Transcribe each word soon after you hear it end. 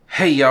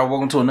Hey y'all,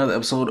 welcome to another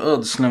episode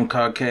of the Slim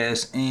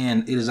Cogcast,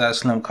 and it is I,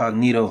 Slim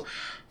Cognito.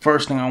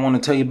 First thing I want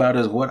to tell you about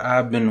is what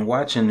I've been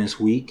watching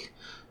this week.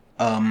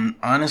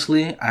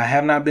 Honestly, I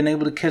have not been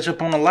able to catch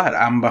up on a lot.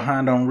 I'm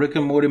behind on Rick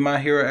and Morty, My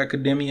Hero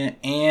Academia,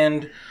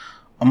 and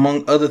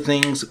among other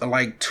things,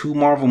 like 2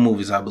 Marvel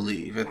movies, I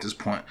believe, at this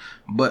point.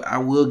 But I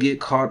will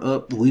get caught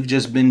up. We've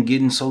just been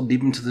getting so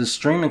deep into the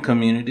streaming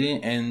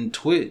community and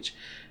Twitch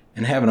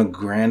and having a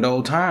grand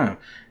old time.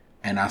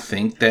 And I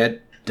think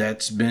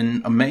that's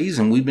been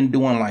amazing. We've been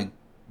doing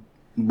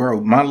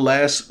my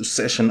last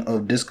session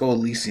of Disco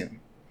Elysium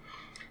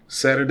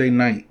Saturday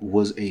night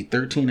was a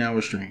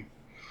 13-hour stream.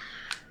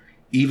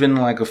 Even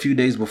like a few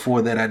days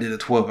before that, I did a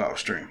 12-hour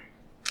stream.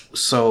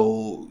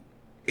 So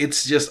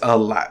it's just a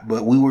lot.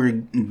 But we were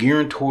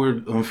gearing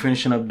toward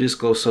finishing up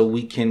Disco so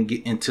we can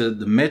get into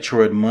the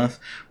Metroid month,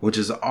 which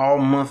is all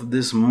month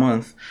this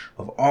month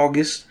of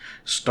August.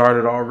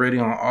 Started already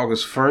on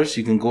August 1st.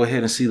 You can go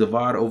ahead and see the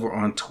VOD over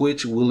on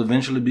Twitch. It will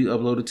eventually be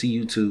uploaded to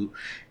YouTube.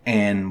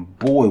 And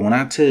boy, when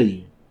I tell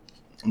you,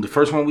 the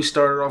first one we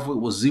started off with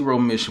was Zero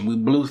Mission. We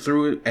blew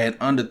through it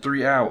at under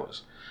 3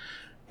 hours.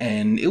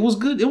 And it was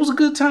good. It was a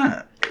good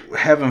time.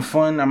 Having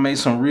fun. I made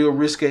some real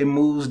risque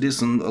moves. Did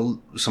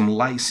some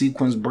light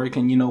sequence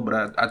breaking,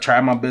 but I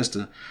tried my best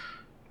to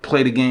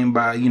play the game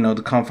by,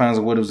 the confines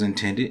of what it was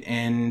intended.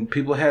 And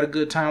people had a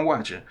good time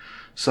watching.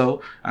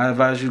 So I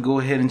advise you to go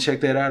ahead and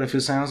check that out if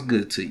it sounds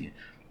good to you.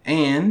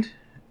 And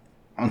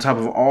on top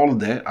of all of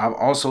that, I've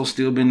also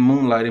still been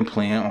moonlighting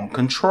playing on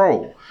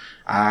Control.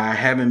 I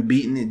haven't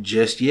beaten it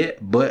just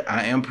yet, but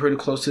I am pretty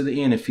close to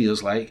the end, it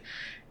feels like.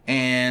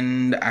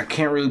 And I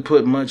can't really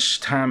put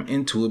much time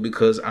into it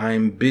because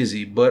I'm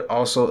busy. But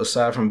also,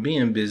 aside from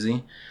being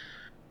busy,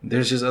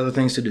 there's just other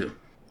things to do.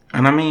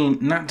 And I mean,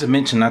 not to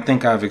mention, I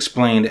think I've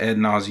explained ad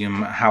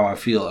nauseum how I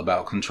feel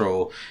about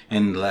Control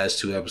in the last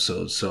 2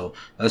 episodes. So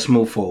let's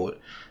move forward.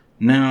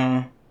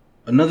 Now,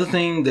 another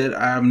thing that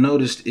I've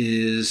noticed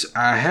is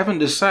I haven't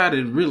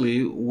decided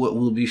really what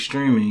we'll be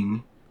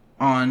streaming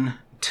on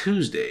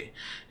Tuesday.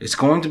 It's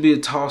going to be a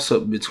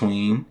toss-up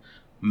between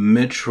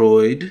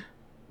Metroid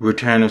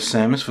Return of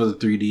Samus for the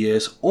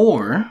 3DS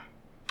or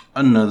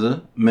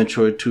another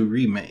Metroid 2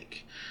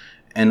 remake.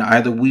 And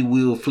either we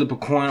will flip a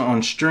coin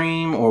on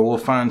stream or we'll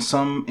find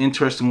some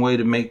interesting way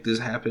to make this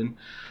happen.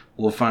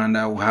 We'll find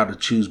out how to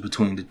choose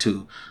between the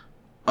two.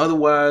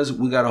 Otherwise,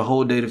 we got a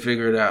whole day to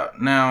figure it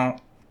out. Now,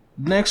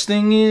 next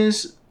thing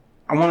is,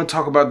 I want to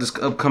talk about this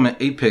upcoming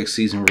Apex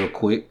season real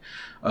quick.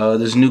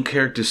 This new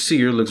character,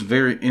 Seer, looks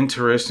very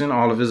interesting.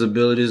 All of his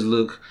abilities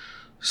look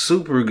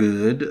super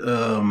good.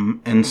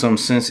 In some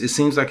sense, it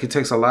seems like it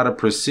takes a lot of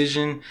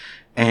precision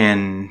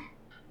and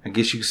I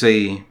guess you could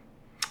say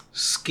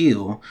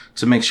skill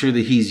to make sure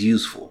that he's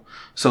useful.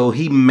 So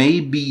he may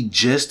be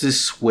just as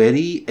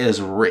sweaty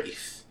as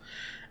Wraith,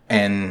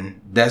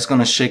 and that's going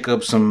to shake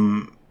up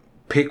some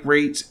pick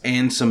rates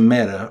and some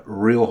meta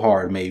real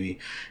hard maybe.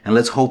 And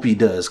let's hope he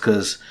does,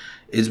 because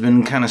it's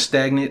been kind of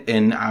stagnant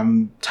and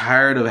I'm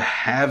tired of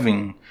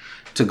having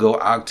to go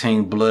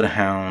Octane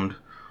Bloodhound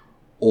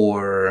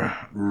or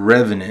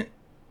Revenant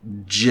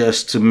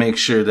just to make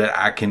sure that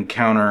I can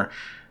counter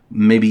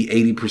maybe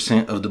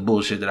 80% of the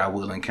bullshit that I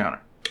will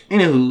encounter.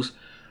 Anywho's,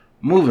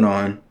 moving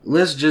on.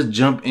 Let's just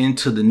jump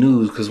into the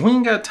news because we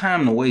ain't got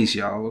time to waste,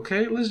 y'all.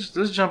 Okay, let's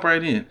jump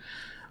right in.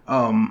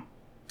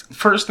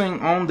 First thing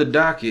on the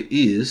docket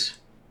is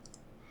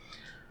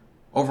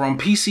over on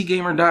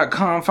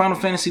PCGamer.com. Final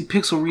Fantasy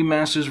Pixel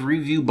Remasters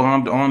review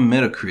bombed on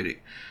Metacritic.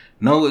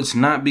 No, it's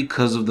not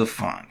because of the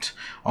font.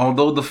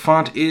 Although the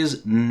font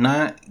is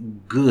not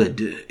good.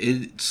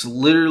 It's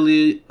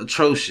literally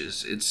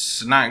atrocious.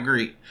 It's not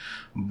great.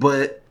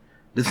 But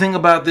the thing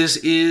about this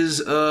is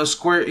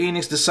Square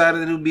Enix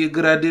decided it would be a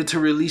good idea to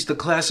release the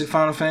classic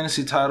Final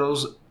Fantasy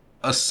titles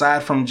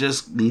aside from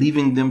just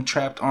leaving them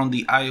trapped on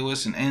the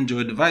iOS and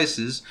Android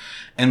devices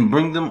and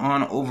bring them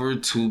on over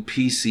to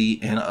PC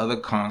and other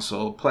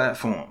console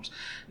platforms.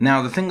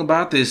 Now, the thing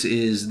about this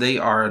is they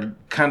are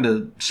kind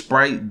of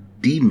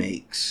sprite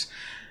demakes,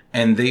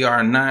 and they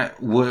are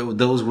not what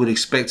those would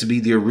expect to be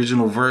the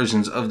original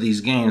versions of these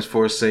games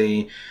for,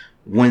 say,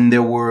 when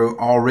there were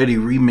already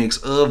remakes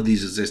of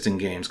these existing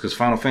games, because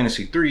Final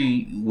Fantasy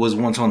 3 was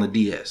once on the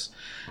DS.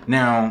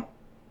 Now,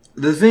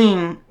 the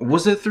thing,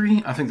 was it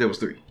 3? I think that was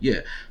 3.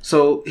 Yeah.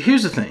 So,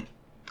 here's the thing.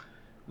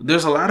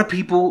 There's a lot of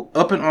people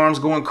up in arms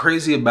going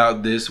crazy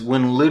about this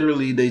when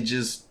literally they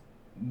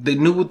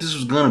knew what this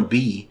was going to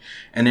be,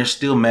 and they're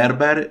still mad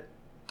about it.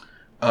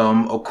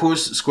 Of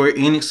course, Square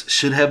Enix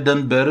should have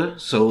done better,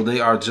 so they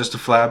are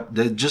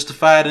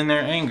justified in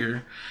their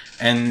anger,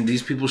 and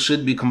these people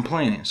should be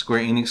complaining.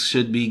 Square Enix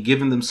should be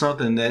giving them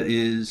something that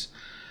is,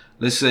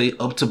 let's say,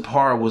 up to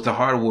par with the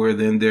hardware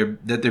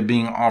that they're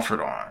being offered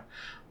on.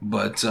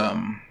 But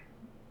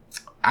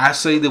I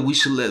say that we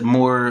should let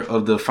more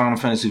of the Final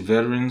Fantasy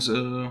veterans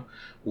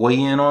weigh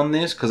in on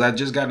this, because I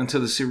just got into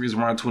the series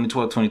around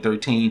 2012,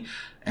 2013,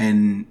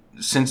 and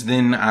since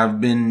then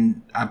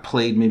I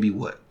played maybe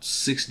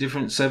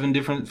 7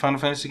 different Final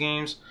Fantasy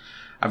games.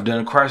 I've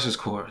done Crisis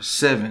Core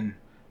 7,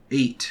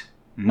 8,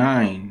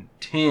 9,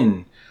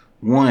 10,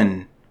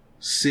 1,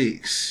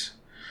 6.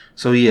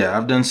 So yeah,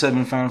 I've done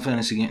 7 Final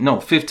Fantasy games. No,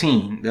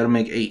 15. That'll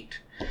make 8.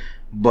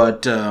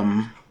 But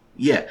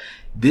yeah,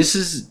 this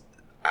is,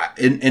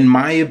 in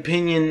my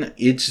opinion,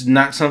 it's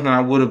not something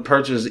I would have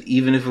purchased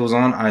even if it was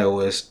on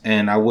iOS,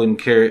 and I wouldn't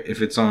care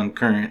if it's on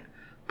current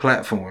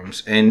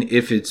platforms. And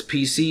if it's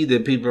PC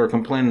that people are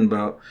complaining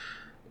about,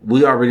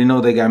 we already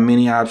know they got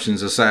many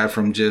options aside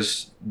from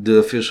just the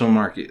official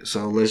market.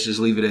 So let's just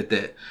leave it at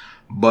that.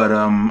 But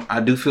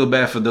I do feel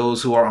bad for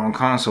those who are on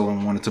console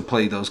and wanted to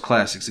play those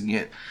classics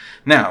again.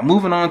 Now,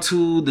 moving on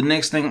to the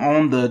next thing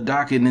on the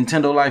docket,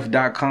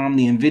 NintendoLife.com,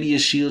 the NVIDIA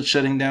Shield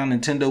shutting down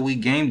Nintendo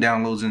Wii game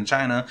downloads in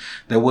China.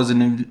 There was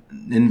an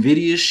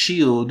NVIDIA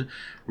Shield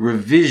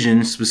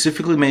revision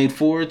specifically made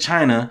for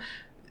China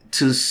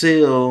to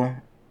sell,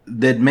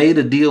 that made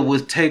a deal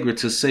with Tegra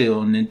to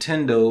sell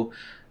Nintendo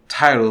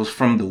titles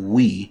from the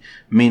Wii,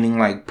 meaning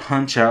like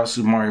Punch-Out!,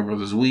 Super Mario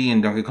Bros. Wii,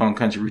 and Donkey Kong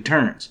Country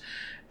Returns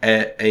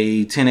at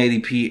a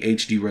 1080p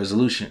HD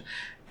resolution.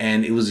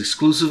 And it was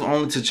exclusive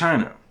only to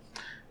China.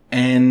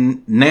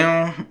 And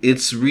now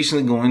it's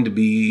recently going to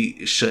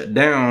be shut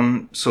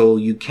down, so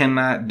you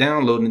cannot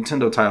download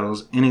Nintendo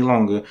titles any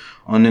longer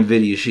on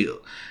NVIDIA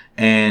Shield.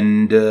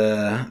 And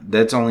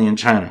that's only in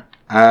China.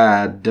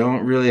 I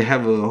don't really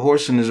have a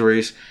horse in this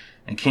race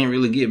and can't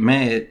really get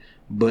mad,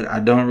 but I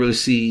don't really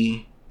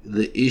see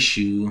the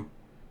issue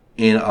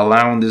in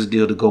allowing this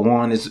deal to go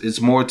on.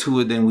 It's more to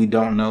it than we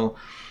don't know.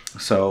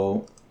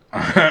 So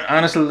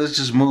honestly, let's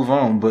just move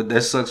on. But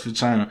that sucks for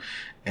China.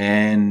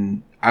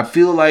 And I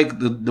feel like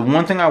the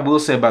one thing I will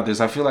say about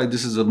this, I feel like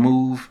this is a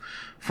move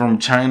from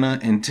China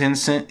and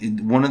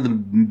Tencent. One of the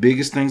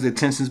biggest things that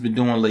Tencent's been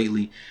doing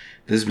lately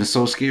that's been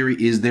so scary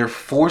is they're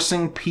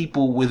forcing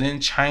people within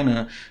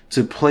China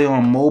to play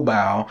on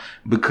mobile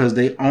because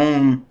they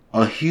own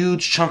a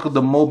huge chunk of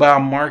the mobile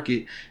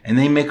market, and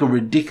they make a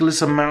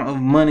ridiculous amount of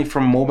money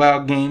from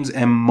mobile games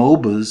and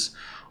MOBAs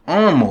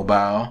on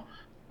mobile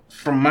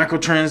from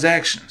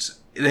microtransactions.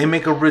 They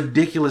make a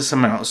ridiculous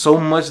amount, so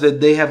much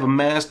that they have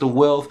amassed the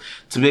wealth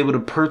to be able to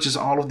purchase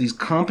all of these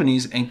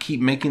companies and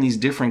keep making these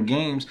different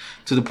games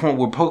to the point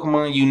where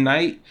Pokemon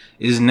Unite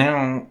is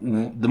now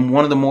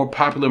one of the more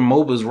popular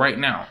MOBAs right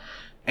now.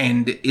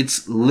 And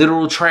it's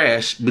literal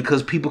trash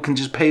because people can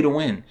just pay to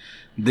win.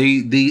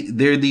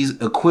 They're these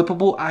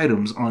equipable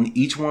items on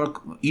each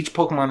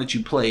Pokemon that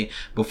you play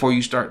before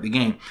you start the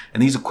game,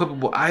 and these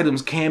equipable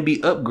items can be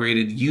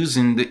upgraded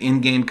using the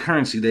in-game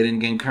currency. That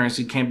in-game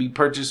currency can be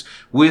purchased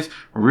with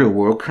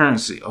real-world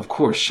currency, of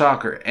course.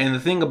 Shocker. And the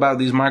thing about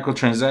these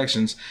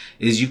microtransactions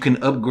is you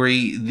can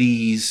upgrade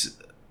these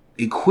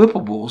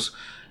equipables,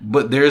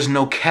 but there's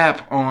no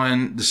cap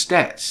on the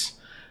stats.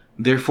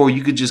 Therefore,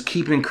 you could just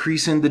keep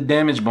increasing the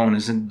damage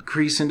bonus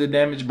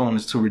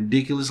to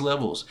ridiculous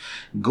levels.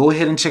 Go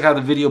ahead and check out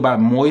the video by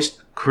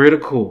Moist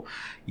Critical.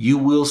 You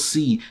will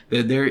see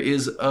that there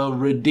is a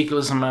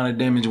ridiculous amount of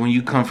damage when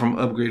you come from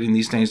upgrading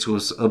these things to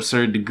an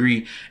absurd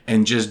degree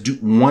and just do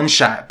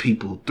one-shot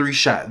people,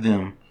 3-shot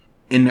them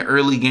in the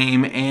early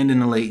game and in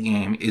the late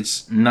game.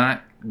 It's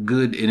not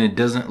good and it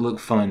doesn't look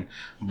fun,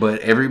 but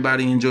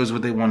everybody enjoys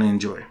what they want to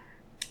enjoy.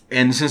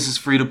 And since it's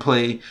free to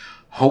play,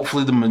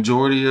 hopefully the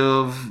majority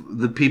of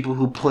the people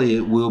who play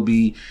it will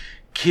be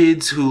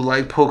kids who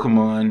like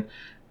Pokemon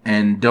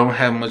and don't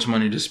have much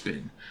money to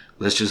spend.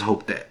 Let's just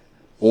hope that.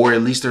 Or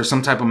at least there's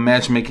some type of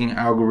matchmaking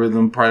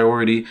algorithm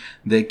priority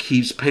that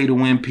keeps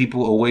pay-to-win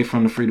people away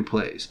from the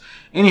free-to-plays.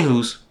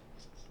 Anywho's,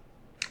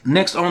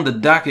 next on the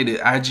docket at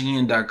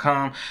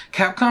IGN.com,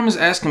 Capcom is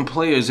asking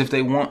players if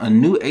they want a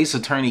new Ace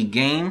Attorney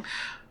game.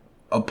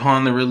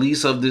 Upon the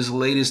release of this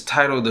latest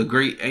title, The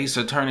Great Ace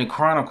Attorney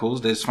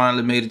Chronicles, that's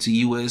finally made it to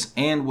US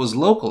and was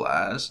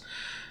localized,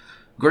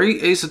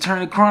 Great Ace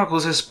Attorney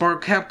Chronicles has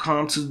sparked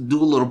Capcom to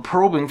do a little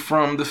probing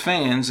from the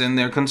fans and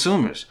their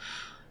consumers.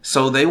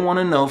 So they want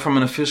to know from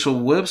an official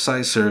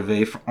website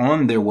survey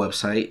on their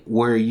website,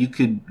 where you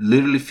could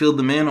literally fill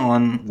them in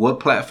on what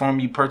platform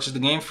you purchased the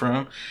game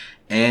from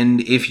and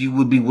if you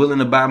would be willing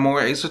to buy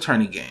more Ace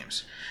Attorney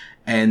games.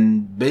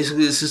 And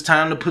basically, this is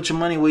time to put your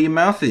money where your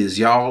mouth is.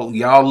 Y'all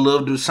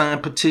love to sign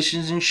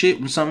petitions and shit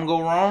when something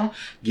go wrong.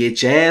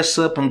 Get your ass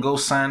up and go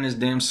sign this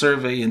damn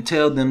survey and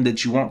tell them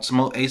that you want some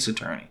more Ace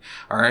Attorney.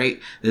 Alright?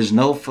 There's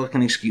no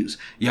fucking excuse.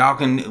 Y'all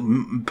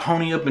can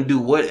pony up and do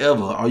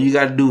whatever. All you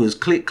gotta do is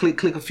click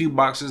a few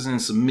boxes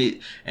and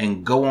submit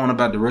and go on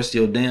about the rest of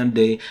your damn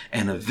day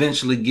and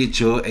eventually get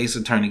your Ace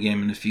Attorney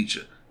game in the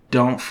future.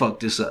 Don't fuck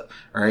this up.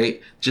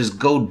 Alright? Just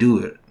go do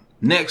it.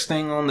 Next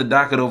thing on the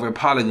docket over at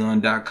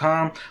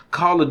Polygon.com,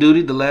 Call of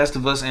Duty, The Last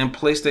of Us, and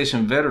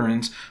PlayStation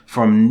veterans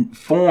form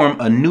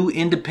a new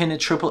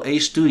independent AAA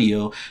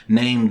studio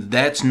named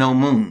That's No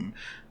Moon.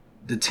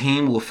 The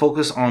team will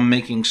focus on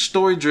making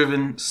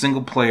story-driven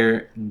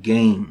single-player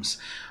games.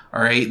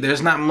 Alright,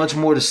 there's not much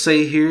more to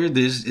say here.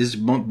 This is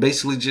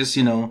basically just,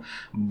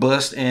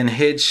 bust and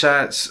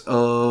headshots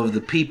of the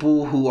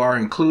people who are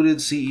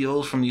included,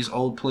 CEOs from these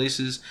old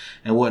places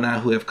and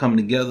whatnot who have come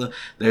together.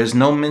 There's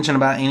no mention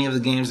about any of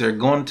the games they're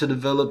going to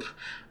develop.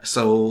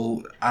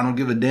 So I don't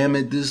give a damn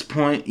at this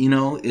point. You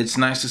know, it's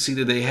nice to see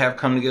that they have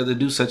come together to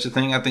do such a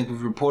thing. I think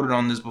we've reported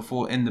on this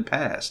before in the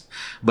past,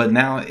 but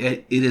now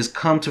it has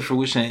come to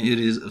fruition. It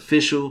is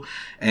official,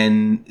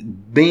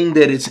 and being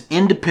that it's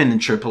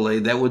independent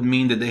AAA, that would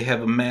mean that they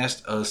have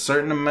amassed a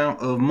certain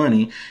amount of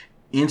money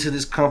into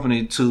this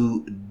company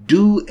to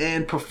do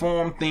and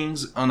perform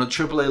things on a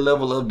AAA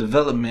level of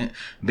development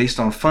based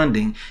on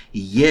funding,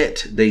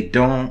 yet they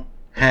don't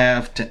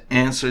have to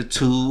answer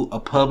to a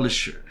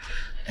publisher.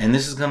 And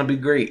this is going to be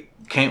great.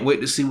 Can't wait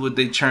to see what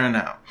they churn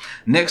out.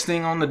 Next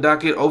thing on the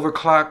docket,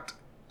 Overclocked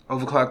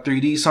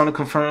 3D. Sony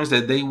confirms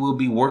that they will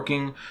be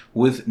working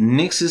with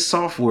Nix's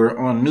software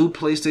on new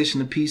PlayStation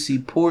to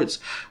PC ports.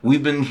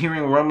 We've been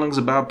hearing rumblings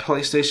about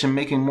PlayStation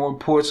making more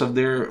ports of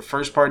their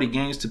first-party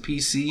games to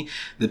PC.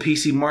 The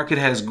PC market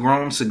has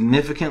grown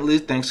significantly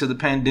thanks to the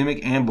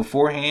pandemic, and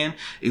beforehand,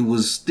 it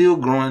was still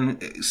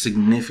growing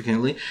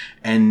significantly.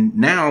 And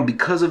now,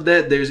 because of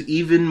that, there's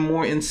even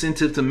more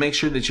incentive to make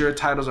sure that your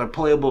titles are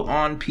playable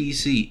on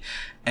PC.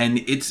 And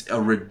it's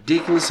a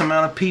ridiculous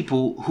amount of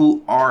people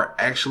who are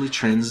actually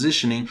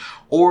transitioning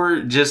or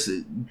just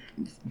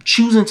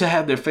choosing to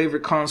have their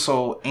favorite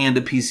console and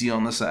a PC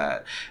on the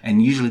side.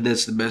 And usually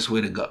that's the best way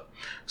to go.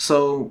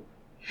 So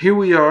here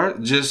we are.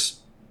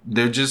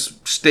 They're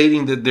just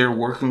stating that they're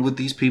working with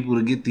these people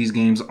to get these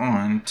games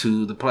on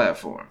to the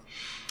platform.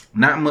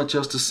 Not much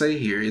else to say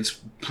here. It's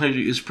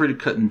pretty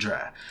cut and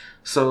dry.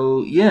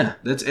 So yeah,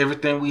 that's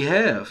everything we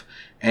have.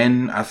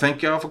 And I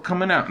thank y'all for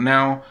coming out.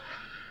 Now,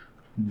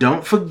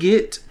 don't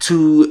forget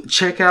to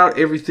check out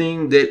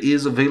everything that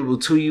is available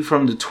to you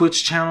from the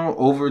Twitch channel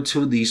over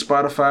to the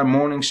Spotify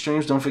morning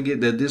streams. Don't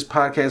forget that this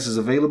podcast is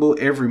available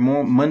every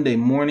Monday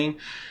morning.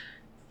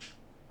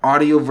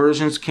 Audio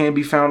versions can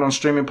be found on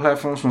streaming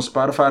platforms from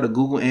Spotify to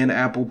Google and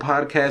Apple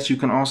Podcasts. You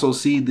can also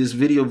see this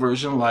video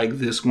version like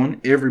this one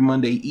every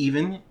Monday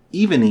evening,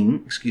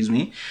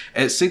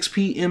 at 6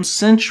 p.m.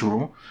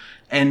 Central.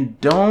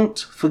 And don't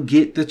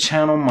forget the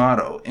channel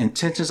motto.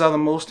 Intentions are the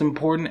most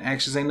important.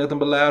 Actions ain't nothing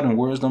but loud, and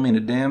words don't mean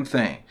a damn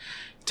thing.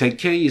 Take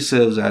care of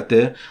yourselves out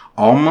there.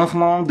 All month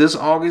long, this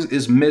August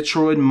is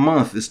Metroid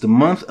month. It's the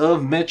month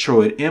of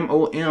Metroid.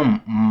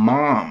 M-O-M,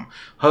 Mom.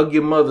 Hug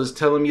your mothers.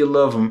 Tell them you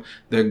love them.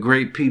 They're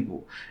great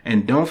people.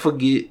 And don't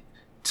forget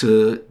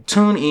to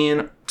tune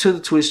in to the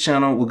Twitch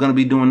channel. We're going to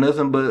be doing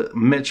nothing but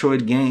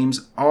Metroid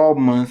games all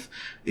month.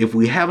 If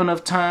we have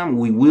enough time,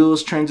 we will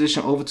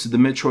transition over to the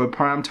Metroid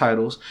Prime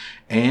titles.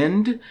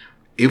 And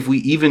if we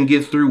even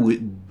get through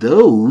with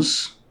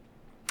those,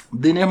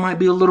 then there might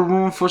be a little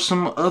room for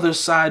some other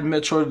side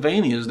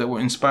Metroidvanias that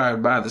were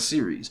inspired by the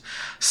series.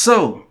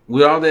 So,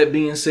 with all that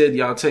being said,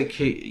 y'all take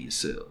care of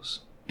yourselves.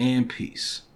 And peace.